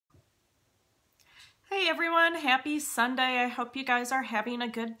everyone, happy Sunday. I hope you guys are having a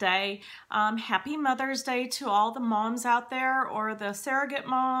good day. Happy Mother's Day to all the moms out there, or the surrogate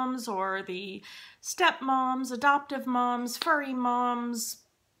moms, or the step moms, adoptive moms, furry moms,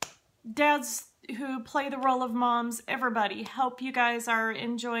 dads who play the role of moms, everybody. Hope you guys are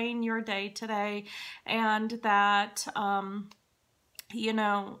enjoying your day today, and that,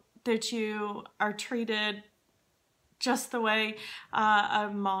 that you are treated just the way a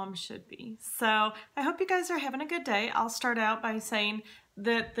mom should be. So I hope you guys are having a good day. I'll start out by saying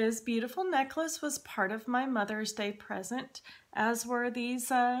that this beautiful necklace was part of my Mother's Day present, as were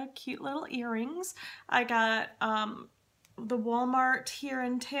these cute little earrings. I got the Walmart here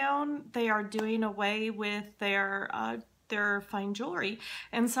in town. They are doing away with their fine jewelry,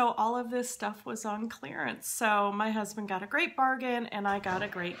 and so all of this stuff was on clearance. So my husband got a great bargain and I got a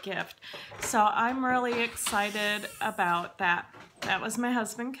great gift, so I'm really excited about that. That was my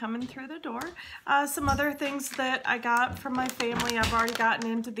husband coming through the door. Some other things that I got from my family, I've already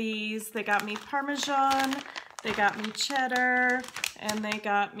gotten into these. They got me Parmesan, they got me cheddar, and they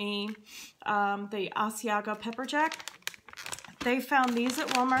got me the Asiago pepper jack. They found these at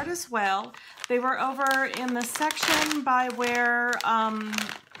Walmart as well. They were over in the section by where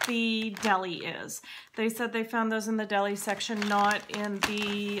the deli is. They said they found those in the deli section, not in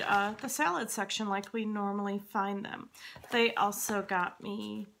the salad section like we normally find them. They also got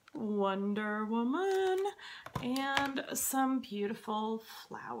me Wonder Woman and some beautiful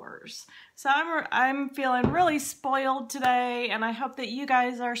flowers. So I'm feeling really spoiled today, and I hope that you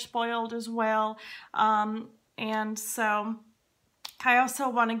guys are spoiled as well. And so I also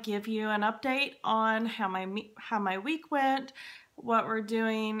want to give you an update on how my week went, what we're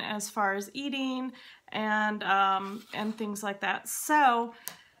doing as far as eating, and things like that. So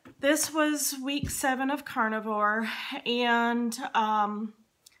this was week 7 of carnivore, and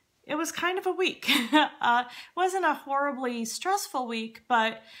it was kind of a week. It wasn't a horribly stressful week,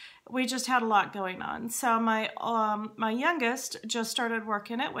 but we just had a lot going on. So my youngest just started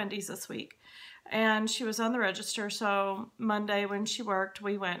working at Wendy's this week, and she was on the register. So Monday when she worked,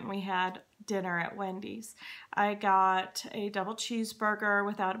 we went and we had dinner at Wendy's. I got a double cheeseburger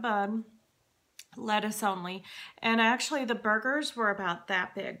without a bun, lettuce only, and actually the burgers were about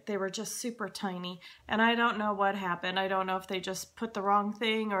that big. They were just super tiny, and I don't know what happened. I don't know if they just put the wrong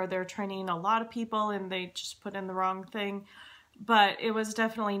thing, or they're training a lot of people and they just put in the wrong thing, but it was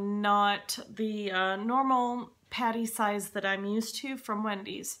definitely not the normal patty size that I'm used to from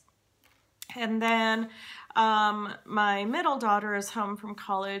Wendy's. And then my middle daughter is home from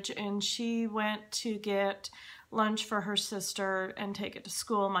college, and she went to get lunch for her sister and take it to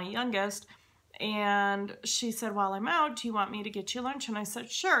school, my youngest. And she said, while I'm out, do you want me to get you lunch? And I said,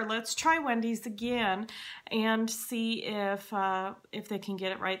 sure, let's try Wendy's again and see if they can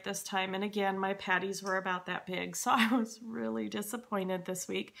get it right this time. And again, my patties were about that big, so I was really disappointed this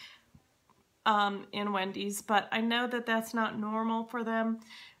week in Wendy's. But I know that that's not normal for them,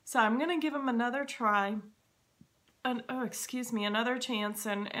 so I'm going to give them another try, another chance,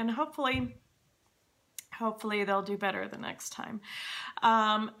 and hopefully they'll do better the next time.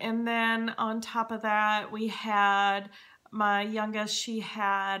 And then on top of that, we had my youngest, she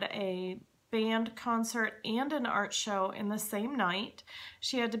had a band concert and an art show in the same night.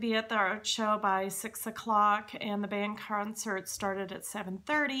 She had to be at the art show by 6 o'clock, and the band concert started at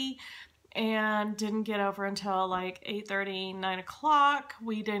 7:30. and didn't get over until like 8:30, 9 o'clock.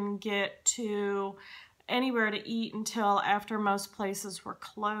 We didn't get to anywhere to eat until after most places were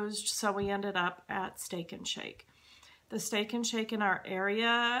closed, so we ended up at Steak and Shake. The Steak and Shake in our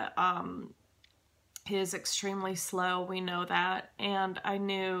area is extremely slow, we know that, and I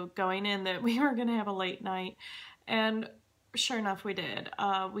knew going in that we were going to have a late night, and sure enough we did.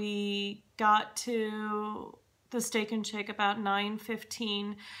 We got to the Steak and Shake about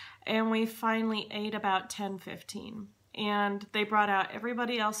 9:15, and we finally ate about 10:15. And they brought out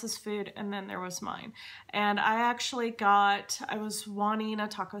everybody else's food, and then there was mine. And I was wanting a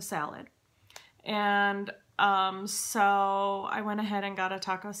taco salad. And so I went ahead and got a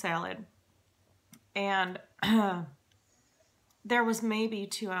taco salad. And there was maybe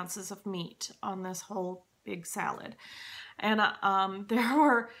 2 ounces of meat on this whole big salad. And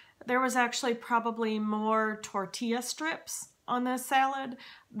there was actually probably more tortilla strips on this salad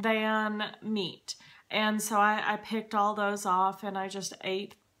than meat. And so I picked all those off, and I just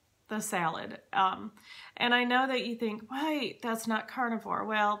ate the salad. And I know that you think, wait, that's not carnivore.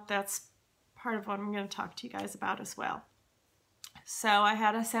 Well, that's part of what I'm going to talk to you guys about as well. So I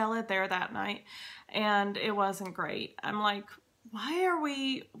had a salad there that night, and it wasn't great. I'm like, why are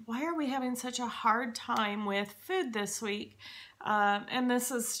we having such a hard time with food this week? And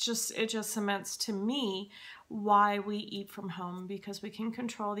this is just, it just cements to me why we eat from home, because we can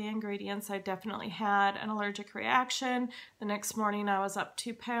control the ingredients. I definitely had an allergic reaction. The next morning I was up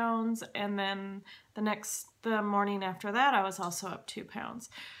 2 pounds, and then the morning after that I was also up 2 pounds.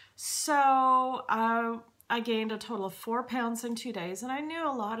 So I gained a total of 4 pounds in 2 days, and I knew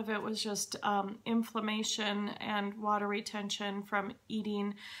a lot of it was just inflammation and water retention from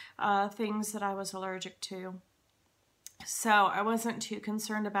eating things that I was allergic to. So I wasn't too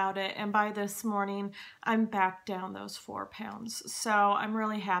concerned about it, and by this morning I'm back down those 4 pounds. So I'm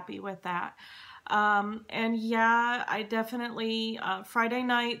really happy with that. And yeah, I definitely, Friday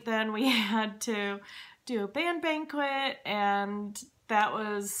night then we had to do a band banquet, and that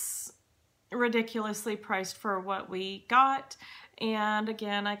was ridiculously priced for what we got. And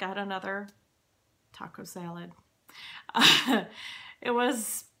again, I got another taco salad. It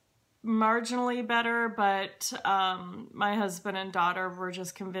was marginally better, but my husband and daughter were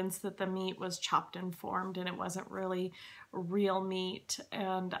just convinced that the meat was chopped and formed and it wasn't really real meat,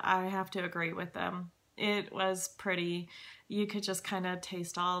 and I have to agree with them. It was pretty, you could just kind of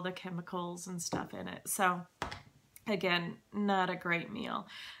taste all the chemicals and stuff in it. So again, not a great meal.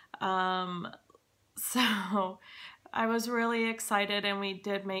 So I was really excited, and we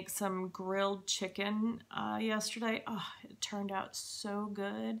did make some grilled chicken yesterday. Oh, it turned out so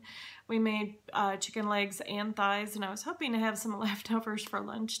good. We made chicken legs and thighs, and I was hoping to have some leftovers for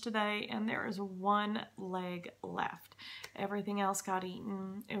lunch today, and there is 1 leg left. Everything else got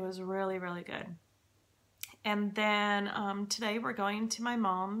eaten. It was really, really good. And then today we're going to my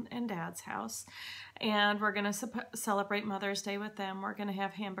mom and dad's house, and we're going to celebrate Mother's Day with them. We're going to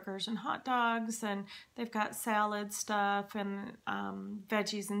have hamburgers and hot dogs, and they've got salad stuff and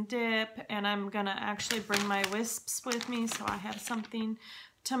veggies and dip, and I'm going to actually bring my Wisps with me so I have something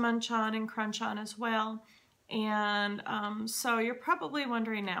to munch on and crunch on as well. And so you're probably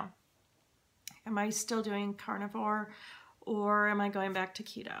wondering now, am I still doing carnivore, or am I going back to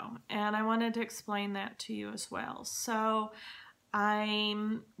keto? And I wanted to explain that to you as well. So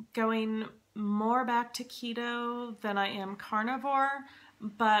I'm going more back to keto than I am carnivore,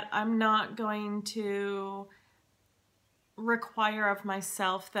 but I'm not going to require of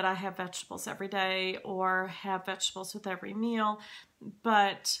myself that I have vegetables every day or have vegetables with every meal,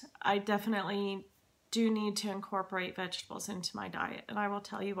 but I definitely do need to incorporate vegetables into my diet, and I will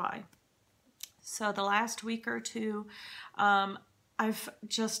tell you why. So the last week or two, I've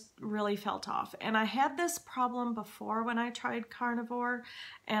just really felt off. And I had this problem before when I tried carnivore,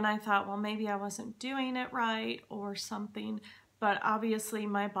 and I thought, well, maybe I wasn't doing it right or something. But obviously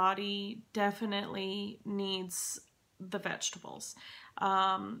my body definitely needs the vegetables.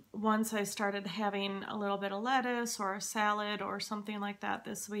 Once I started having a little bit of lettuce or a salad or something like that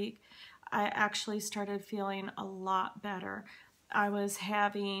this week, I actually started feeling a lot better. I was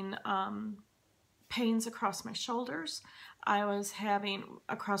having pains across my shoulders. I was having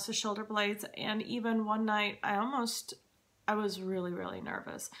across the shoulder blades, and even one night I was really, really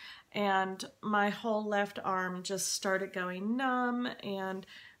nervous, and my whole left arm just started going numb and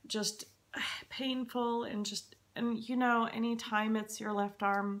just painful, and you know, anytime it's your left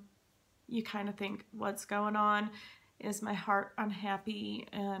arm, you kind of think, what's going on? Is my heart unhappy?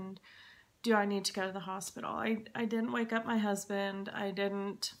 And do I need to go to the hospital? I didn't wake up my husband. I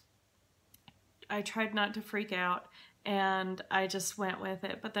tried not to freak out, and I just went with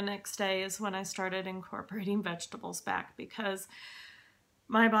it. But the next day is when I started incorporating vegetables back, because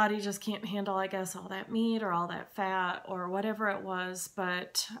my body just can't handle, I guess, all that meat or all that fat or whatever it was.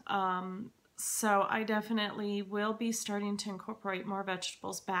 But so I definitely will be starting to incorporate more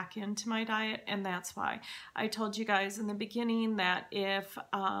vegetables back into my diet, and that's why I told you guys in the beginning that if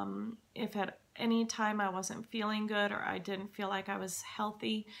at any time I wasn't feeling good or I didn't feel like I was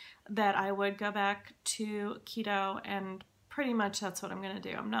healthy, that I would go back to keto, and pretty much that's what I'm going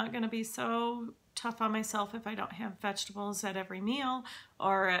to do. I'm not going to be so tough on myself if I don't have vegetables at every meal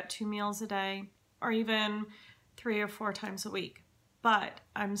or at 2 meals a day or even 3 or 4 times a week. But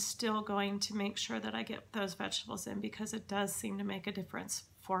I'm still going to make sure that I get those vegetables in, because it does seem to make a difference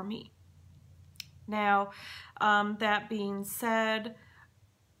for me. Now, that being said,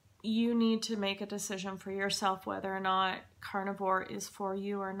 you need to make a decision for yourself whether or not carnivore is for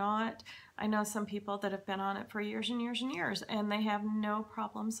you or not. I know some people that have been on it for years and years and years, and they have no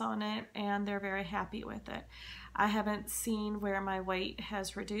problems on it, and they're very happy with it. I haven't seen where my weight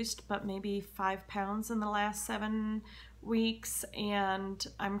has reduced, but maybe 5 pounds in the last 7 weeks, and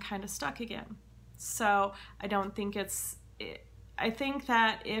I'm kind of stuck again. So I don't think I think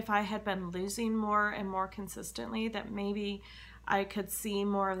that if I had been losing more and more consistently, that maybe I could see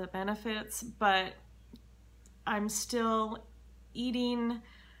more of the benefits, but I'm still eating,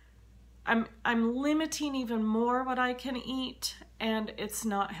 I'm limiting even more what I can eat, and it's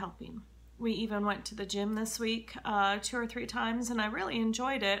not helping. We even went to the gym this week 2 or 3 times, and I really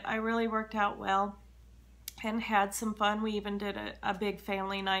enjoyed it. I really worked out well and had some fun. We even did a big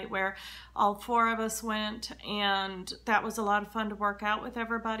family night where all 4 of us went, and that was a lot of fun to work out with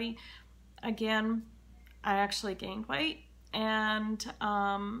everybody. Again, I actually gained weight, and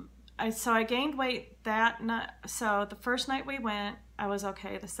I gained weight that night. So the first night we went, I was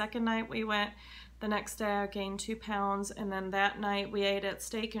okay. The second night we went, the next day I gained 2 pounds, and then that night we ate at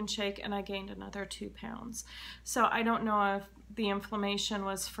Steak and Shake and I gained another 2 pounds. So I don't know if the inflammation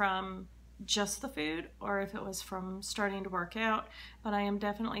was from just the food or if it was from starting to work out, but I am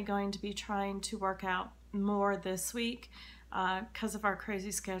definitely going to be trying to work out more this week because of our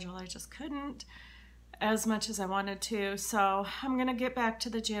crazy schedule. I just couldn't as much as I wanted to. So I'm gonna get back to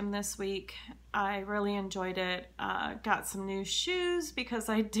the gym this week. I really enjoyed it. Got some new shoes because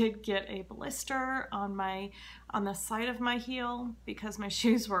I did get a blister on the side of my heel because my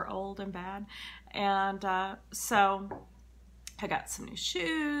shoes were old and bad. And so I got some new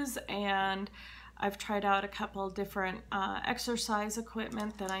shoes, and I've tried out a couple different exercise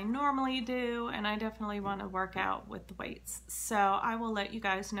equipment that I normally do, and I definitely want to work out with the weights. So I will let you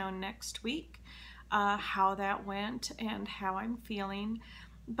guys know next week how that went and how I'm feeling.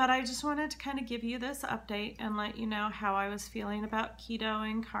 But I just wanted to kind of give you this update and let you know how I was feeling about keto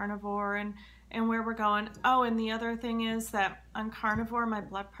and carnivore and where we're going. Oh, and the other thing is that on carnivore, my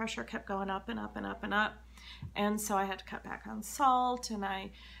blood pressure kept going up and up and up and up. And so I had to cut back on salt, and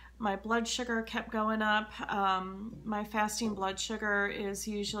my blood sugar kept going up. My fasting blood sugar is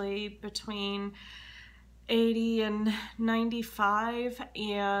usually between 80 and 95,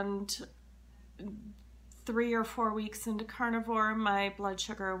 and 3 or 4 weeks into carnivore, my blood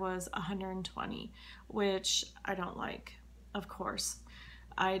sugar was 120, which I don't like, of course.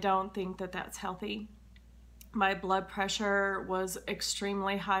 I don't think that that's healthy. My blood pressure was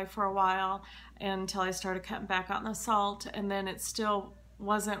extremely high for a while until I started cutting back on the salt, and then it still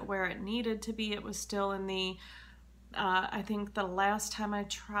wasn't where it needed to be. It was still in the, I think the last time I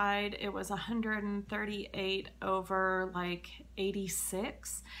tried, it was 138 over like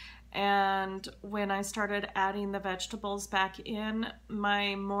 86. And when I started adding the vegetables back in,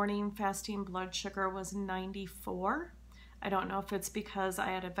 my morning fasting blood sugar was 94. I don't know if it's because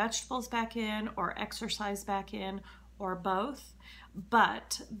I added vegetables back in or exercise back in or both,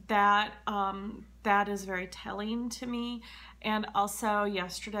 but that is very telling to me. And also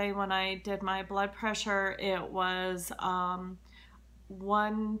yesterday when I did my blood pressure, it was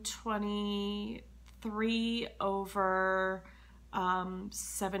 123 over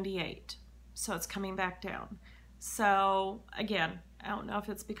 78. So it's coming back down. So again, I don't know if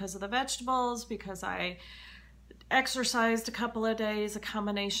it's because of the vegetables, because I exercised a couple of days, a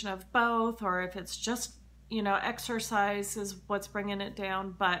combination of both, or if it's just, you know, exercise is what's bringing it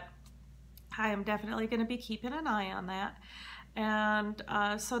down. But I am definitely going to be keeping an eye on that. And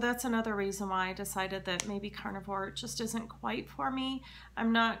so that's another reason why I decided that maybe carnivore just isn't quite for me.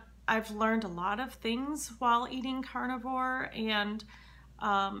 I've learned a lot of things while eating carnivore, and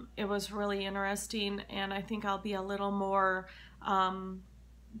it was really interesting, and I think I'll be a little more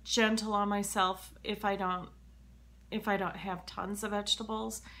gentle on myself if I don't have tons of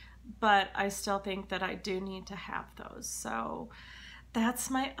vegetables, but I still think that I do need to have those. So that's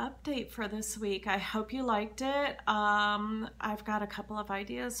my update for this week. I hope you liked it. I've got a couple of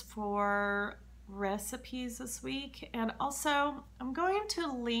ideas for recipes this week, and also I'm going to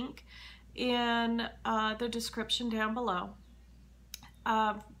link in the description down below.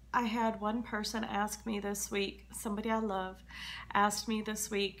 I had one person ask me this week, somebody I love, asked me this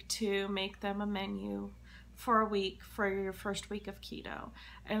week to make them a menu for a week for your first week of keto.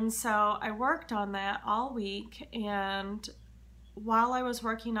 And so I worked on that all week, and while I was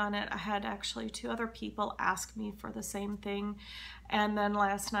working on it, I had actually 2 other people ask me for the same thing. And then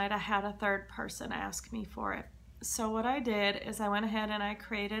last night I had a 3rd person ask me for it. So what I did is I went ahead and I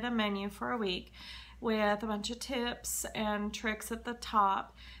created a menu for a week with a bunch of tips and tricks at the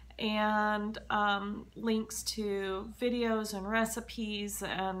top, and links to videos and recipes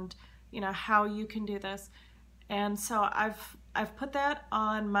and, you know, how you can do this. And so I've put that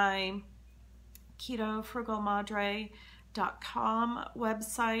on my ketofrugalmadre.com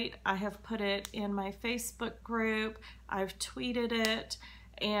website. I have put it in my Facebook group. I've tweeted it.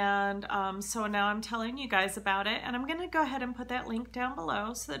 And so now I'm telling you guys about it. And I'm going to go ahead and put that link down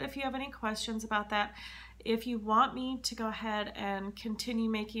below so that if you have any questions about that, if you want me to go ahead and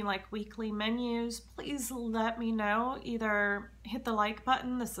continue making like weekly menus, please let me know. Either hit the like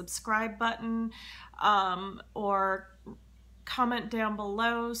button, the subscribe button, or comment down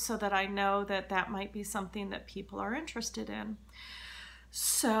below so that I know that that might be something that people are interested in.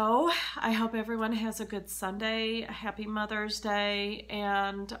 So I hope everyone has a good Sunday, a happy Mother's Day,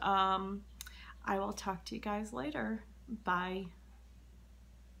 and I will talk to you guys later. Bye.